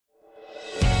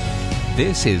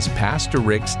This is Pastor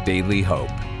Rick's Daily Hope,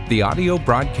 the audio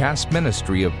broadcast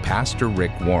ministry of Pastor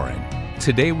Rick Warren.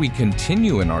 Today we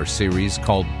continue in our series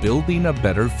called Building a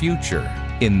Better Future.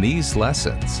 In these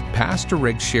lessons, Pastor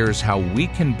Rick shares how we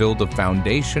can build a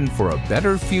foundation for a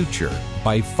better future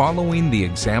by following the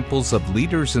examples of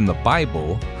leaders in the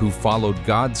Bible who followed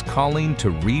God's calling to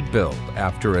rebuild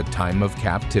after a time of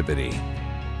captivity.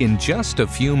 In just a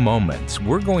few moments,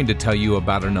 we're going to tell you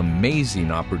about an amazing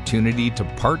opportunity to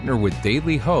partner with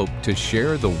Daily Hope to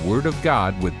share the Word of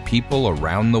God with people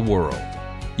around the world.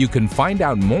 You can find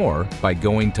out more by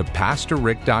going to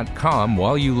PastorRick.com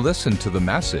while you listen to the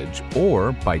message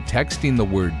or by texting the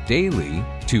word DAILY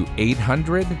to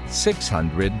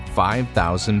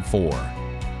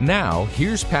 800-600-5004. Now,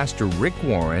 here's Pastor Rick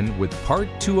Warren with part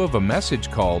 2 of a message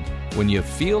called When You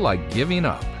Feel Like Giving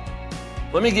Up.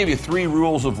 Let me give you 3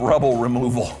 rules of rubble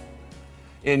removal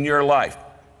in your life.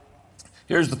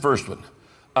 Here's the first one.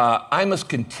 I must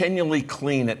continually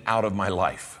clean it out of my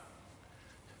life.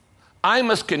 I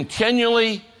must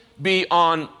continually be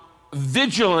on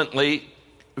vigilantly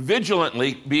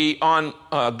be on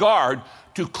guard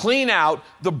to clean out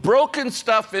the broken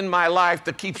stuff in my life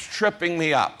that keeps tripping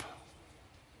me up.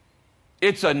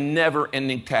 It's a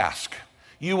never-ending task.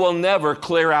 You will never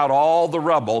clear out all the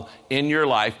rubble in your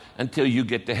life until you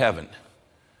get to heaven.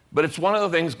 But it's one of the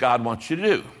things God wants you to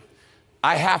do.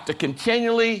 I have to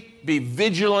continually be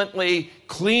vigilantly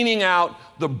cleaning out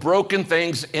the broken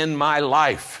things in my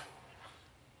life,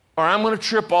 or I'm going to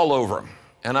trip all over them,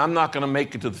 and I'm not going to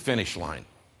make it to the finish line.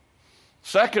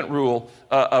 Second rule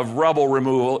of rubble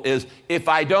removal is if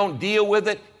I don't deal with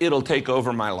it, it'll take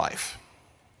over my life.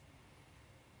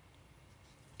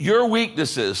 Your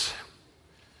weaknesses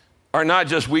are not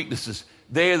just weaknesses.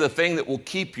 They are the thing that will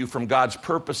keep you from God's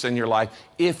purpose in your life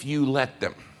if you let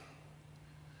them.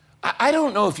 I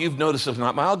don't know if you've noticed this or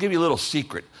not, but I'll give you a little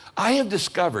secret. I have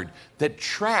discovered that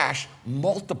trash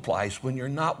multiplies when you're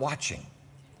not watching.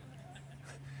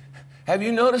 Have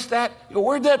you noticed that?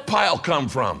 Where'd that pile come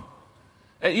from?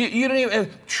 You don't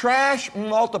even, trash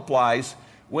multiplies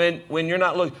when you're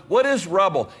not looking. What is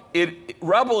rubble?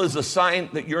 Rubble is a sign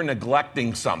that you're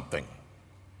neglecting something.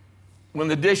 When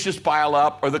the dishes pile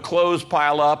up or the clothes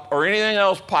pile up or anything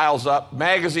else piles up,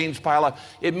 magazines pile up,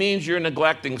 it means you're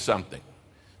neglecting something.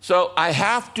 So I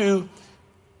got to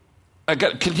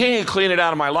continue to clean it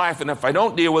out of my life, and if I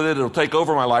don't deal with it, it'll take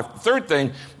over my life. The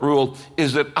third rule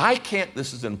is that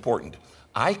this is important,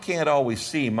 I can't always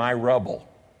see my rubble,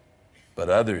 but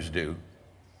others do.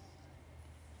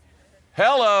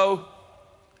 Hello.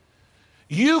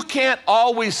 You can't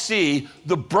always see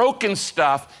the broken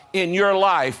stuff in your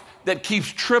life that keeps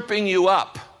tripping you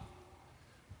up,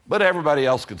 but everybody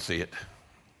else can see it.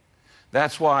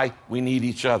 That's why we need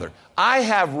each other. I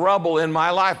have rubble in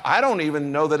my life. I don't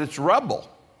even know that it's rubble.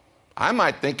 I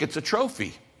might think it's a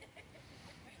trophy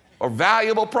or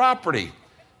valuable property.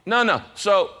 No.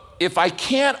 So if I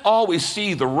can't always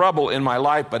see the rubble in my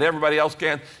life, but everybody else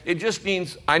can, it just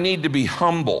means I need to be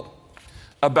humble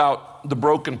about the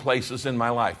broken places in my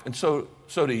life. And so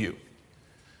do you.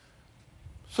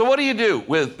 So what do you do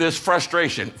with this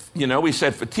frustration? We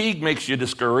said fatigue makes you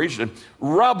discouraged, and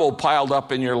rubble piled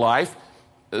up in your life,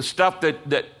 the stuff that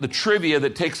the trivia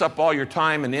that takes up all your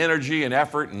time and energy and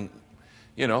effort and,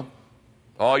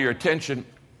 all your attention.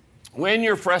 When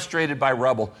you're frustrated by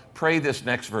rubble, pray this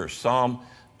next verse, Psalm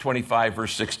 25,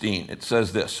 verse 16. It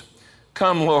says this,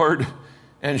 "Come, Lord,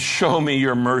 and show me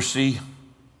your mercy.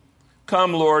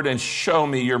 Come, Lord, and show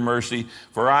me your mercy,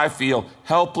 for I feel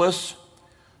helpless,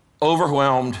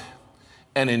 overwhelmed,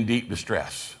 and in deep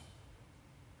distress."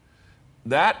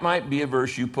 That might be a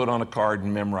verse you put on a card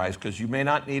and memorize, because you may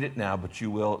not need it now, but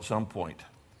you will at some point.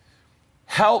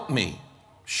 Help me.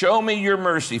 Show me your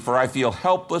mercy, for I feel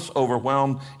helpless,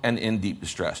 overwhelmed, and in deep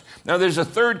distress. Now, there's a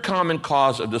third common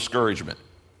cause of discouragement,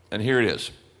 and here it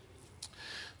is.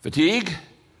 Fatigue,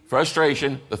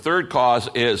 frustration. The third cause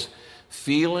is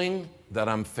feeling that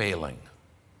I'm failing.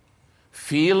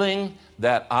 Feeling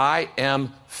that I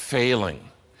am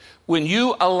failing. When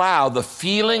you allow the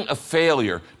feeling of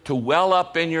failure to well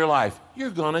up in your life, you're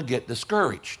going to get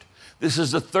discouraged. This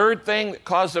is the third thing that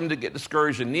caused them to get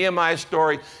discouraged in Nehemiah's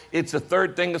story. It's the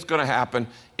third thing that's going to happen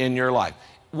in your life.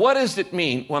 What does it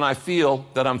mean when I feel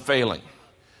that I'm failing?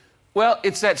 Well,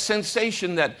 it's that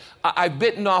sensation that I've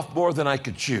bitten off more than I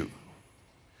could chew.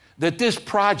 That this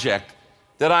project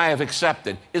that I have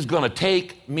accepted is going to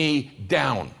take me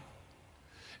down.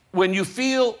 When you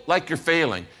feel like you're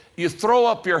failing, you throw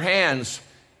up your hands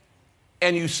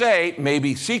and you say,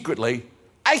 maybe secretly,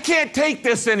 I can't take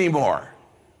this anymore.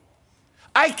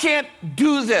 I can't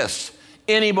do this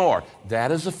anymore.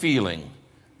 That is a feeling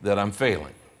that I'm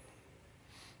failing.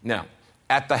 Now,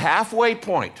 at the halfway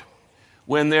point,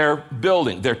 when they're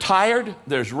building, they're tired,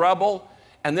 there's rubble,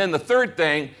 and then the third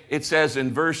thing, it says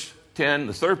in verse 10,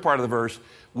 the third part of the verse,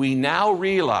 we now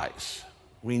realize,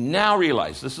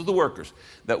 this is the workers,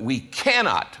 that we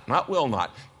cannot, not will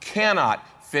not,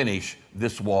 cannot finish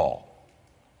this wall.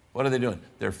 What are they doing?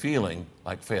 They're feeling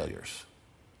like failures.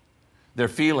 They're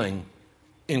feeling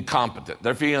incompetent.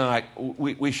 They're feeling like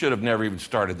we should have never even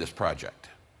started this project.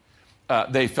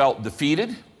 They felt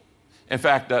defeated. In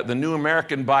fact, the New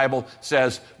American Bible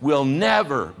says we'll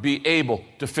never be able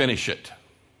to finish it.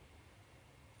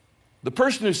 The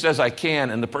person who says I can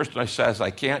and the person who says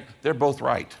I can't, they're both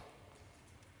right.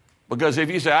 Because if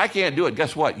you say I can't do it,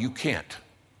 guess what? You can't.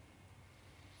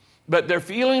 But they're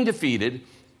feeling defeated,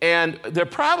 and they're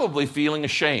probably feeling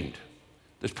ashamed.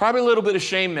 There's probably a little bit of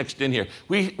shame mixed in here.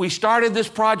 We started this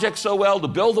project so well to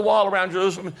build the wall around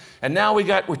Jerusalem, and now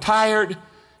we're tired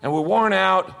and we're worn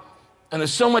out, and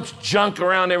there's so much junk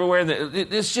around everywhere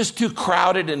that it's just too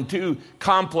crowded and too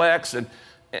complex, and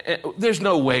there's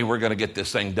no way we're going to get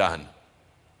this thing done.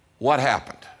 What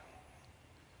happened?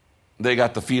 They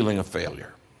got the feeling of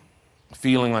failure.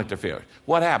 Feeling like they're failure.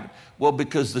 What happened? Well,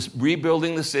 because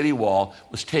rebuilding the city wall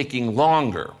was taking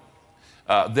longer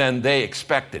than they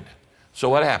expected. So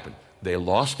what happened? They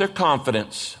lost their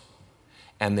confidence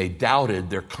and they doubted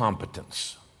their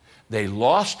competence. They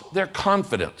lost their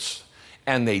confidence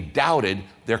and they doubted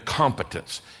their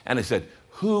competence. And they said,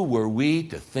 who were we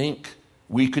to think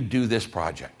we could do this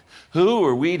project? Who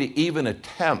are we to even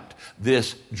attempt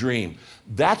this dream?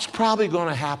 That's probably going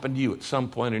to happen to you at some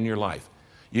point in your life.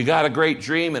 You got a great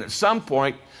dream, and at some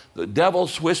point, the devil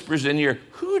whispers in your ear,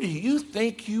 who do you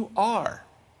think you are?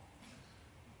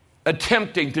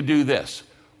 Attempting to do this.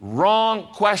 Wrong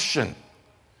question.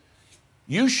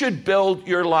 You should build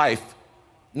your life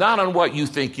not on what you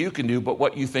think you can do, but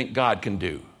what you think God can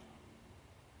do.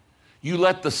 You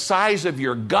let the size of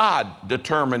your God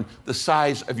determine the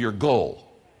size of your goal.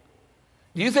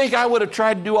 Do you think I would have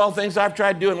tried to do all things I've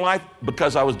tried to do in life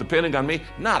because I was depending on me?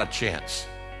 Not a chance.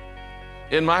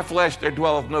 In my flesh there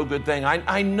dwelleth no good thing.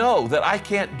 I know that I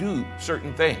can't do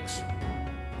certain things.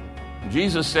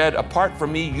 Jesus said, apart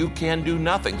from me, you can do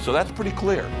nothing. So that's pretty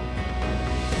clear.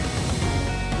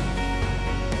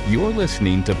 You're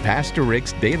listening to Pastor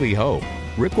Rick's Daily Hope.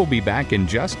 Rick will be back in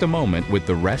just a moment with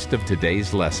the rest of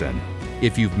today's lesson.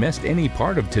 If you've missed any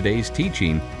part of today's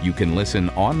teaching, you can listen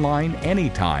online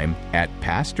anytime at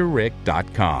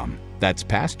PastorRick.com. That's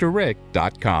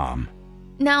PastorRick.com.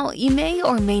 Now, you may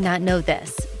or may not know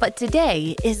this, but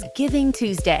today is Giving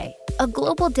Tuesday, a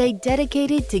global day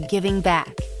dedicated to giving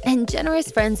back. And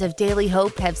generous friends of Daily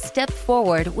Hope have stepped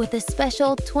forward with a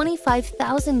special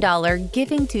 $25,000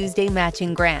 Giving Tuesday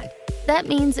matching grant. That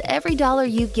means every dollar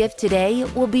you give today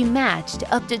will be matched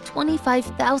up to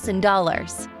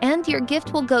 $25,000. And your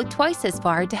gift will go twice as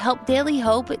far to help Daily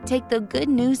Hope take the good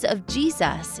news of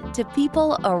Jesus to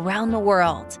people around the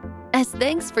world. As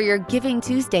thanks for your Giving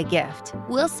Tuesday gift,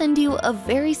 we'll send you a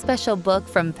very special book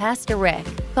from Pastor Rick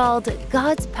called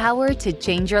God's Power to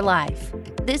Change Your Life.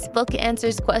 This book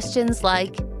answers questions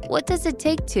like, what does it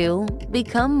take to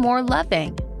become more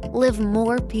loving, live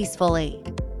more peacefully,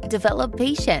 develop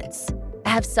patience,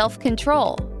 have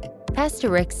self-control? Pastor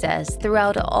Rick says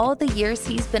throughout all the years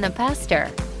he's been a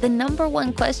pastor, the number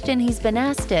one question he's been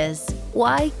asked is,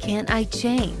 why can't I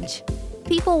change?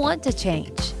 People want to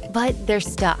change, but they're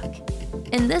stuck.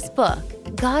 In this book,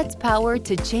 God's Power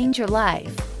to Change Your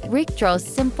Life, Rick draws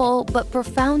simple but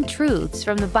profound truths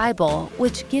from the Bible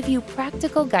which give you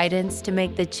practical guidance to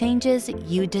make the changes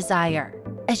you desire.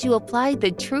 As you apply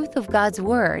the truth of God's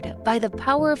Word by the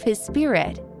power of His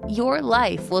Spirit, your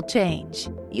life will change.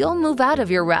 You'll move out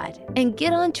of your rut and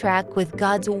get on track with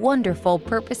God's wonderful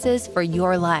purposes for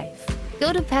your life.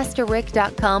 Go to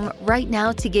PastorRick.com right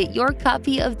now to get your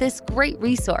copy of this great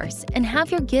resource and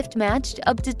have your gift matched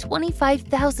up to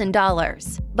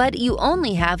 $25,000. But you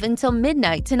only have until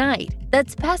midnight tonight.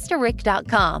 That's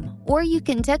PastorRick.com, or you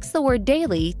can text the word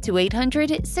DAILY to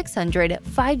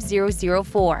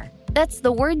 800-600-5004. That's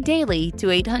the word DAILY to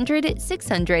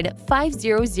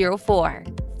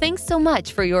 800-600-5004. Thanks so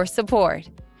much for your support.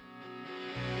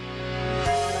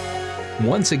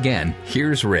 Once again,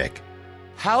 here's Rick.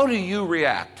 How do you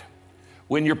react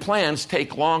when your plans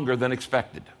take longer than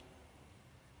expected?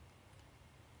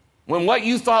 When what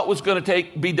you thought was going to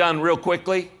be done real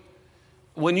quickly,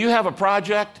 when you have a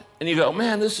project and you go,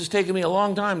 man, this is taking me a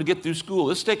long time to get through school.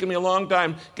 This is taking me a long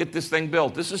time to get this thing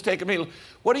built. This is taking me,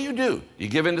 what do? You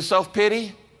give in to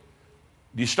self-pity?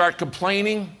 Do you start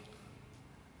complaining?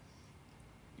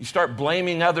 You start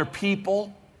blaming other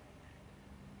people?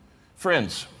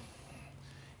 Friends,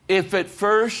 If at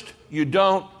first you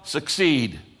don't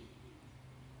succeed,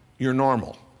 you're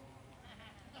normal.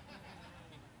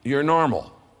 You're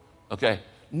normal, okay?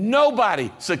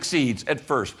 Nobody succeeds at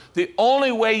first. The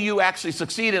only way you actually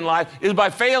succeed in life is by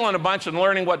failing a bunch and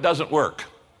learning what doesn't work.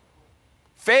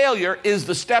 Failure is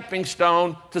the stepping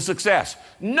stone to success.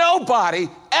 Nobody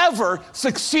ever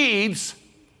succeeds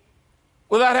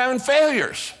without having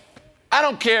failures. I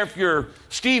don't care if you're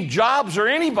Steve Jobs or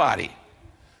anybody.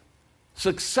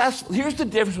 Here's the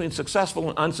difference between successful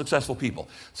and unsuccessful people.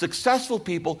 Successful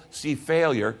people see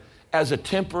failure as a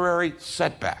temporary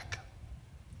setback.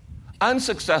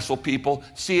 Unsuccessful people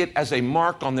see it as a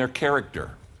mark on their character.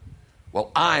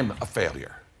 Well, I'm a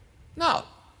failure. No,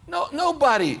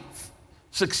 nobody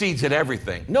succeeds at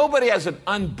everything. Nobody has an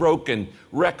unbroken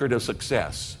record of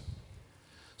success.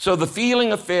 So the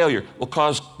feeling of failure will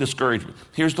cause discouragement.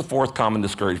 Here's the fourth common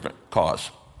discouragement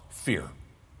cause: fear.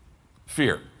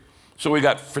 Fear. So we've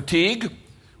got fatigue,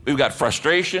 we've got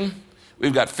frustration,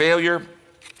 we've got failure,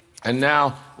 and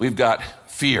now we've got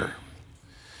fear.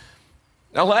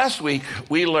 Now, last week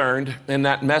we learned in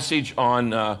that message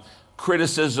on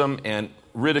criticism and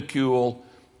ridicule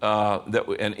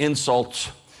and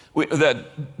insults that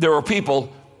there were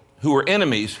people who were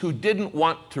enemies who didn't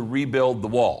want to rebuild the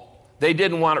wall. They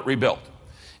didn't want it rebuilt.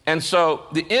 And so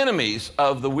the enemies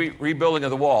of the rebuilding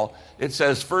of the wall, it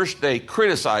says first they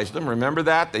criticized them. Remember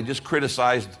that? They just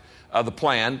criticized the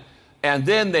plan. And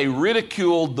then they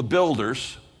ridiculed the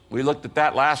builders. We looked at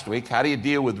that last week. How do you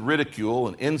deal with ridicule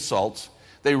and insults?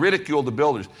 They ridiculed the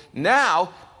builders.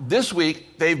 Now, this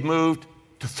week, they've moved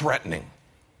to threatening.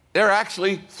 They're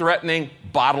actually threatening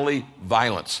bodily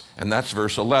violence. And that's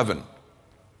verse 11.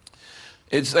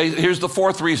 Here's the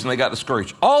fourth reason they got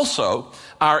discouraged. Also,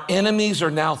 our enemies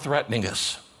are now threatening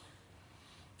us.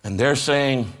 And they're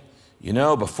saying,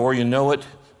 before you know it,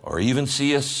 or even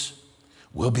see us,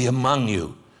 we'll be among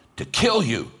you to kill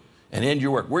you and end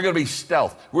your work. We're going to be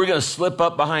stealth. We're going to slip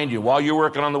up behind you. While you're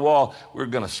working on the wall, we're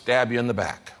going to stab you in the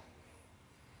back.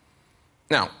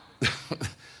 Now,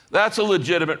 that's a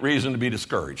legitimate reason to be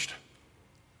discouraged.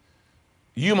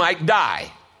 You might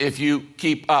die if you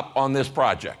keep up on this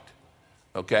project.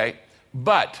 Okay?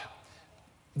 But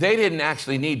they didn't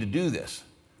actually need to do this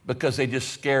because they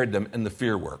just scared them and the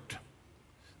fear worked.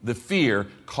 The fear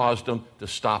caused them to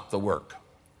stop the work.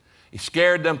 He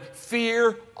scared them.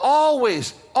 Fear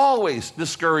always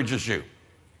discourages you.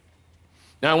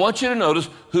 Now, I want you to notice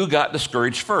who got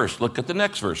discouraged first. Look at the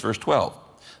next verse, verse 12.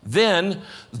 Then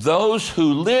those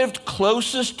who lived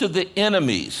closest to the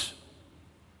enemies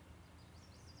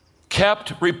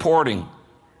kept reporting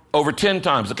over 10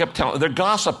 times. They kept telling, they're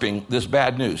gossiping this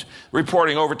bad news,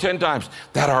 reporting over 10 times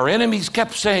that our enemies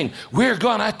kept saying, we're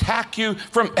going to attack you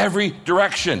from every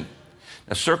direction.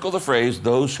 Now circle the phrase,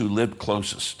 those who lived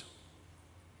closest.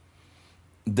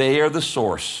 They are the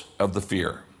source of the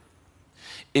fear.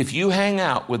 If you hang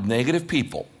out with negative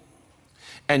people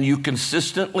and you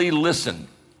consistently listen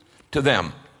to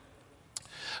them,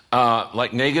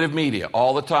 like negative media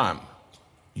all the time,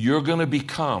 you're going to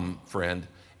become, friend,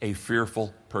 a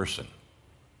fearful person.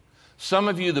 Some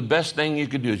of you, the best thing you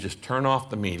could do is just turn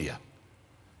off the media.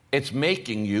 It's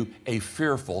making you a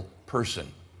fearful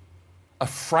person, a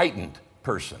frightened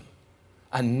person,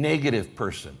 a negative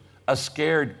person, a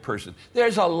scared person.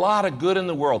 There's a lot of good in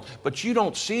the world, but you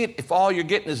don't see it if all you're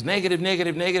getting is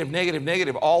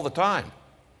negative all the time.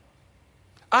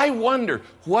 I wonder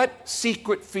what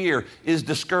secret fear is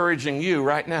discouraging you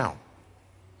right now.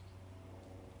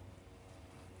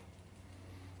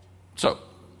 So,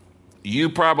 you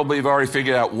probably have already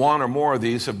figured out one or more of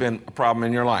these have been a problem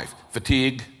in your life.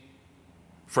 Fatigue,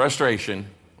 frustration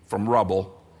from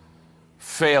rubble,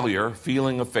 failure,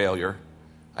 feeling of failure.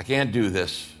 I can't do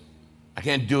this. I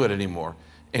can't do it anymore.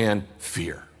 And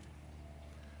fear.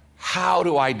 How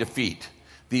do I defeat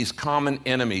these common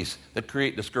enemies that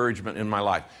create discouragement in my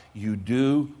life? You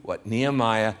do what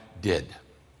Nehemiah did.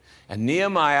 And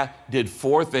Nehemiah did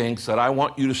 4 things that I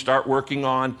want you to start working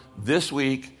on this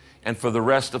week and for the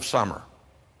rest of summer.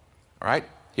 All right?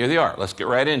 Here they are. Let's get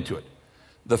right into it.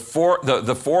 The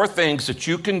four things that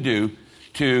you can do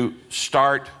to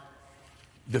start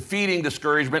defeating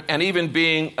discouragement and even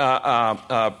being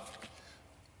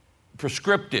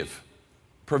prescriptive,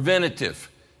 preventative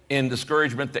in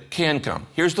discouragement that can come.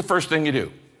 Here's the first thing you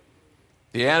do.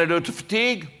 The antidote to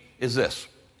fatigue is this: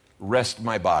 rest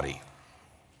my body.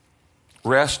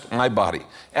 Rest my body.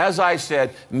 As I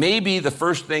said, maybe the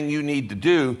first thing you need to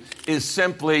do is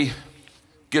simply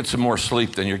get some more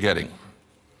sleep than you're getting.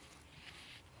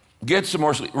 Get some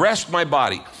more sleep. Rest my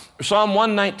body. Psalm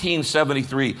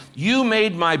 119:73. You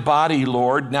made my body,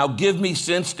 Lord. Now give me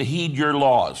sense to heed your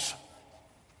laws.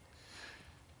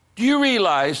 Do you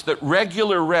realize that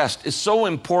regular rest is so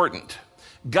important?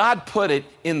 God put it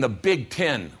in the Big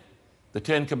Ten, the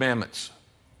 10 Commandments.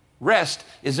 Rest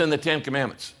is in the 10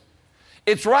 Commandments.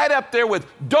 It's right up there with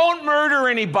don't murder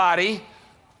anybody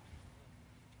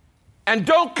and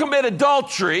don't commit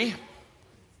adultery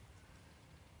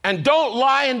and don't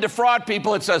lie and defraud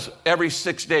people. It says every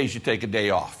 6 days you take a day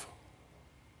off.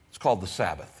 It's called the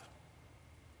Sabbath.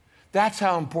 That's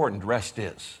how important rest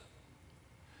is.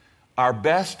 Our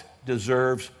best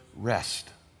deserves rest.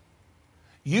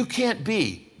 You can't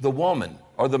be the woman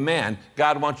or the man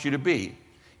God wants you to be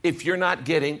if you're not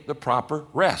getting the proper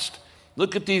rest.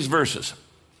 Look at these verses.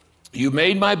 You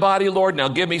made my body, Lord, now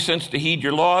give me sense to heed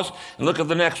your laws. And look at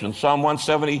the next one, Psalm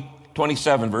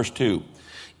 127, verse 2.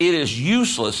 It is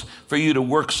useless for you to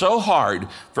work so hard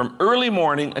from early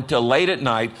morning until late at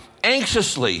night,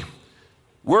 anxiously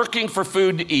working for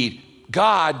food to eat.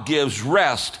 God gives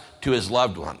rest to his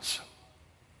loved ones.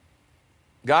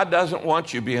 God doesn't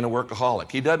want you being a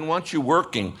workaholic. He doesn't want you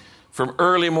working from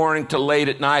early morning to late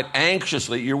at night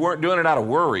anxiously. You weren't doing it out of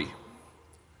worry.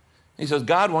 He says,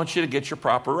 God wants you to get your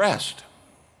proper rest.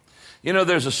 You know,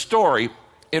 there's a story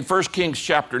in 1 Kings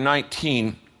chapter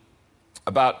 19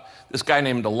 about this guy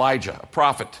named Elijah, a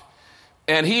prophet.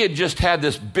 And he had just had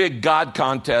this big God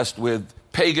contest with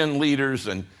pagan leaders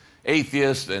and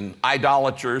atheists and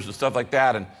idolaters and stuff like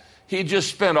that. And he just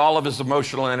spent all of his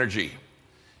emotional energy.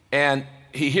 And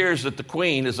he hears that the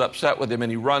queen is upset with him,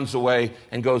 and he runs away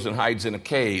and goes and hides in a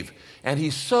cave. And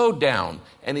he's so down,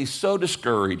 and he's so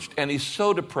discouraged, and he's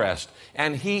so depressed,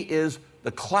 and he is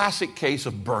the classic case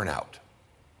of burnout.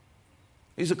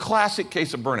 He's a classic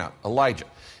case of burnout, Elijah.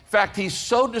 In fact, he's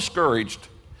so discouraged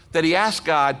that he asked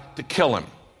God to kill him.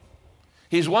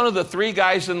 He's one of the 3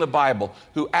 guys in the Bible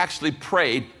who actually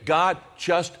prayed, God,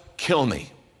 just kill me.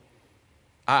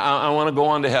 I want to go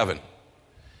on to heaven.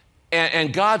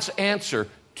 And God's answer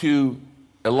to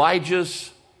Elijah's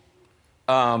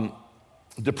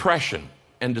depression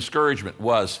and discouragement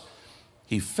was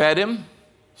he fed him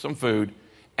some food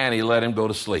and he let him go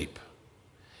to sleep.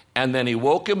 And then he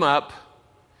woke him up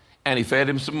and he fed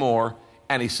him some more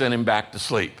and he sent him back to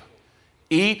sleep.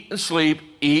 Eat and sleep,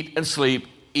 eat and sleep,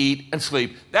 eat and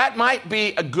sleep. That might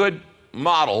be a good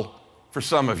model for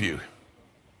some of you.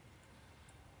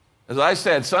 As I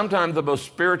said, sometimes the most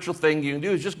spiritual thing you can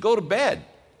do is just go to bed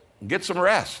and get some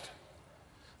rest.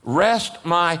 Rest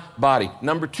my body.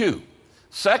 Number 2,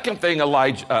 second thing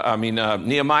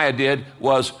Nehemiah did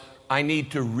was, I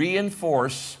need to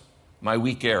reinforce my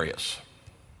weak areas.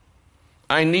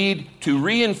 I need to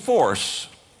reinforce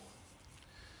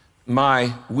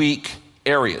my weak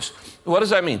areas. What does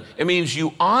that mean? It means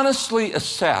you honestly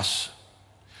assess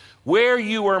where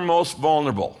you are most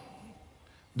vulnerable.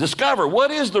 Discover,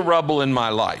 what is the rubble in my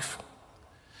life?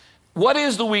 What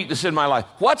is the weakness in my life?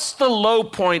 What's the low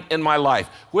point in my life?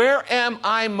 Where am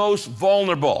I most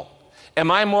vulnerable? Am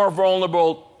I more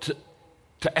vulnerable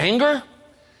to anger?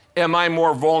 Am I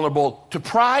more vulnerable to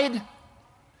pride?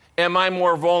 Am I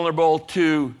more vulnerable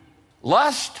to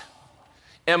lust?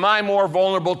 Am I more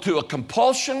vulnerable to a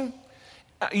compulsion?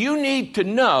 You need to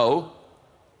know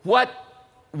what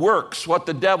works, what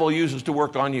the devil uses to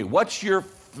work on you. What's your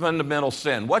fundamental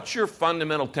sin? What's your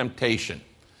fundamental temptation?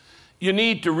 You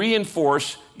need to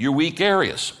reinforce your weak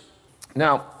areas.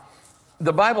 Now,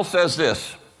 the Bible says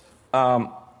this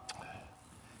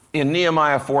in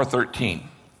Nehemiah 4:13.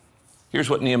 Here's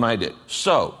what Nehemiah did.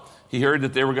 So, he heard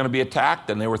that they were going to be attacked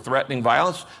and they were threatening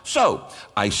violence. So,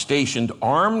 I stationed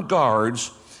armed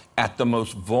guards at the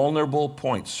most vulnerable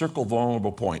points. Circle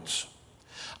vulnerable points.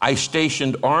 I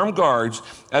stationed armed guards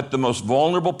at the most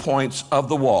vulnerable points of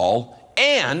the wall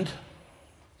and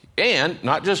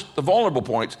not just the vulnerable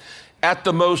points, at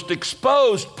the most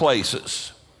exposed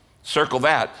places. Circle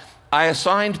that. I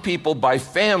assigned people by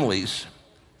families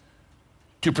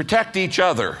to protect each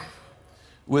other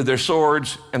with their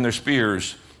swords and their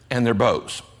spears and their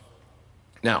bows.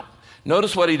 Now,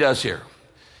 notice what he does here.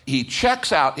 He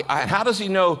checks out. How does he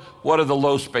know what are the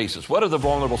low spaces? What are the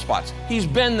vulnerable spots? He's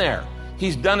been there.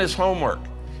 He's done his homework.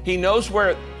 He knows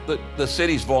where the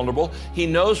city's vulnerable. He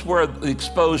knows where the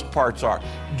exposed parts are.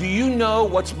 Do you know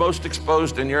what's most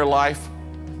exposed in your life?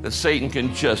 That Satan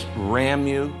can just ram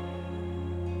you.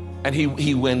 And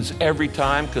he wins every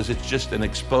time because it's just an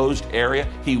exposed area.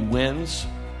 He wins.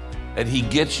 And he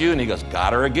gets you and he goes,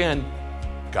 got her again.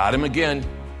 Got him again.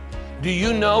 Do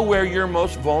you know where you're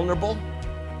most vulnerable?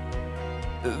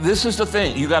 This is the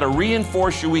thing. You got to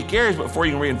reinforce your weak areas, but before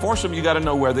you can reinforce them, you got to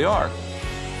know where they are.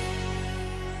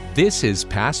 This is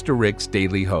Pastor Rick's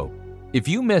Daily Hope. If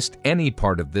you missed any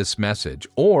part of this message,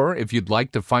 or if you'd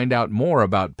like to find out more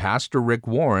about Pastor Rick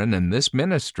Warren and this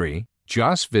ministry,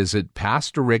 just visit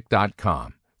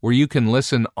PastorRick.com, where you can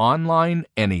listen online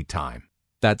anytime.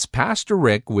 That's Pastor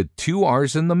Rick with 2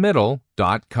 R's in the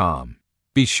middle.com.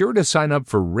 Be sure to sign up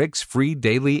for Rick's free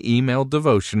daily email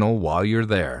devotional while you're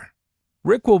there.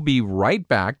 Rick will be right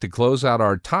back to close out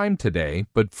our time today,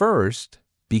 but first,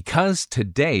 because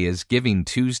today is Giving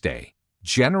Tuesday,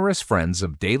 generous friends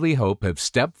of Daily Hope have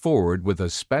stepped forward with a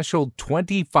special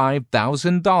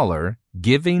 $25,000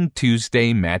 Giving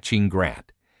Tuesday matching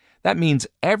grant. That means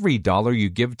every dollar you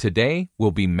give today will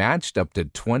be matched up to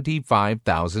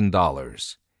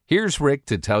 $25,000. Here's Rick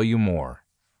to tell you more.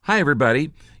 Hi, everybody.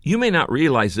 You may not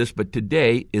realize this, but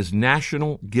today is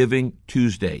National Giving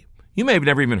Tuesday. You may have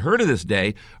never even heard of this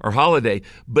day or holiday,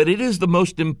 but it is the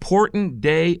most important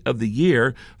day of the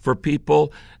year for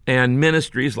people and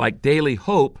ministries like Daily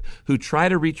Hope who try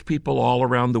to reach people all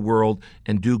around the world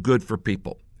and do good for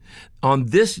people. On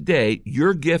this day,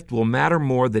 your gift will matter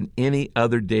more than any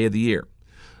other day of the year.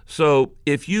 So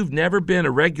if you've never been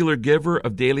a regular giver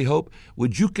of Daily Hope,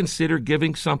 would you consider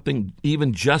giving something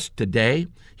even just today?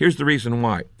 Here's the reason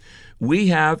why. We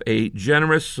have a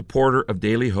generous supporter of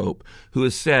Daily Hope who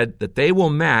has said that they will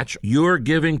match your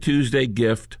Giving Tuesday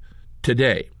gift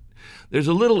today. There's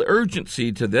a little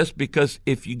urgency to this because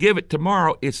if you give it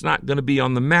tomorrow, it's not going to be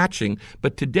on the matching,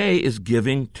 but today is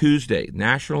Giving Tuesday,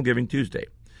 National Giving Tuesday.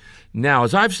 Now,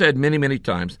 as I've said many, many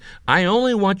times, I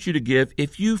only want you to give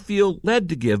if you feel led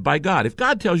to give by God. If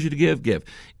God tells you to give, give.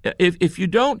 If you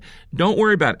don't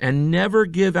worry about it, and never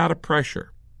give out of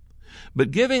pressure.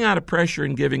 But giving out of pressure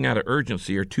and giving out of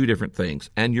urgency are two different things,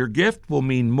 and your gift will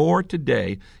mean more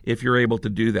today if you're able to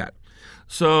do that.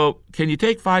 So can you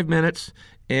take 5 minutes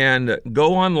and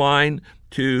go online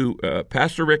to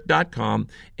PastorRick.com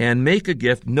and make a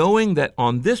gift, knowing that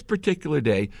on this particular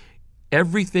day,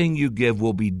 everything you give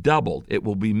will be doubled. It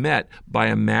will be met by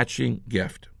a matching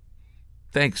gift.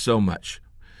 Thanks so much.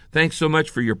 Thanks so much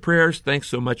for your prayers. Thanks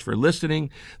so much for listening.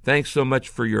 Thanks so much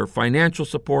for your financial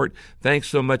support. Thanks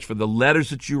so much for the letters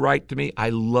that you write to me. I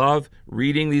love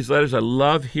reading these letters. I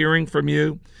love hearing from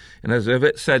you. And as I've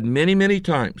said many, many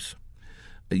times,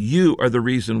 you are the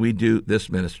reason we do this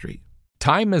ministry.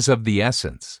 Time is of the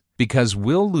essence, because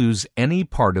we'll lose any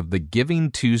part of the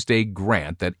Giving Tuesday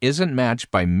grant that isn't matched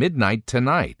by midnight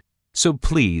tonight. So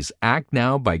please act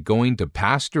now by going to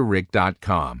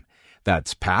PastorRick.com.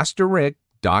 That's PastorRick.com.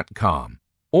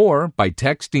 Or by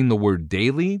texting the word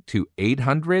daily to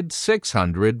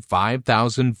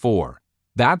 800-600-5004.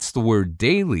 That's the word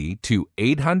daily to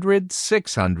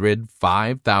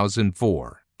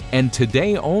 800-600-5004. And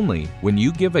today only, when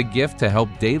you give a gift to help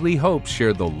Daily Hope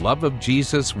share the love of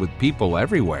Jesus with people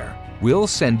everywhere, we'll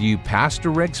send you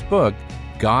Pastor Rick's book,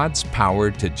 God's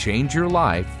Power to Change Your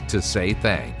Life, to say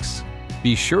thanks.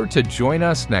 Be sure to join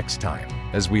us next time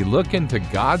as we look into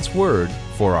God's Word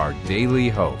for our daily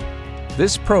hope.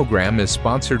 This program is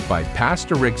sponsored by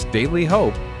Pastor Rick's Daily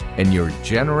Hope and your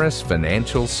generous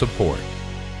financial support.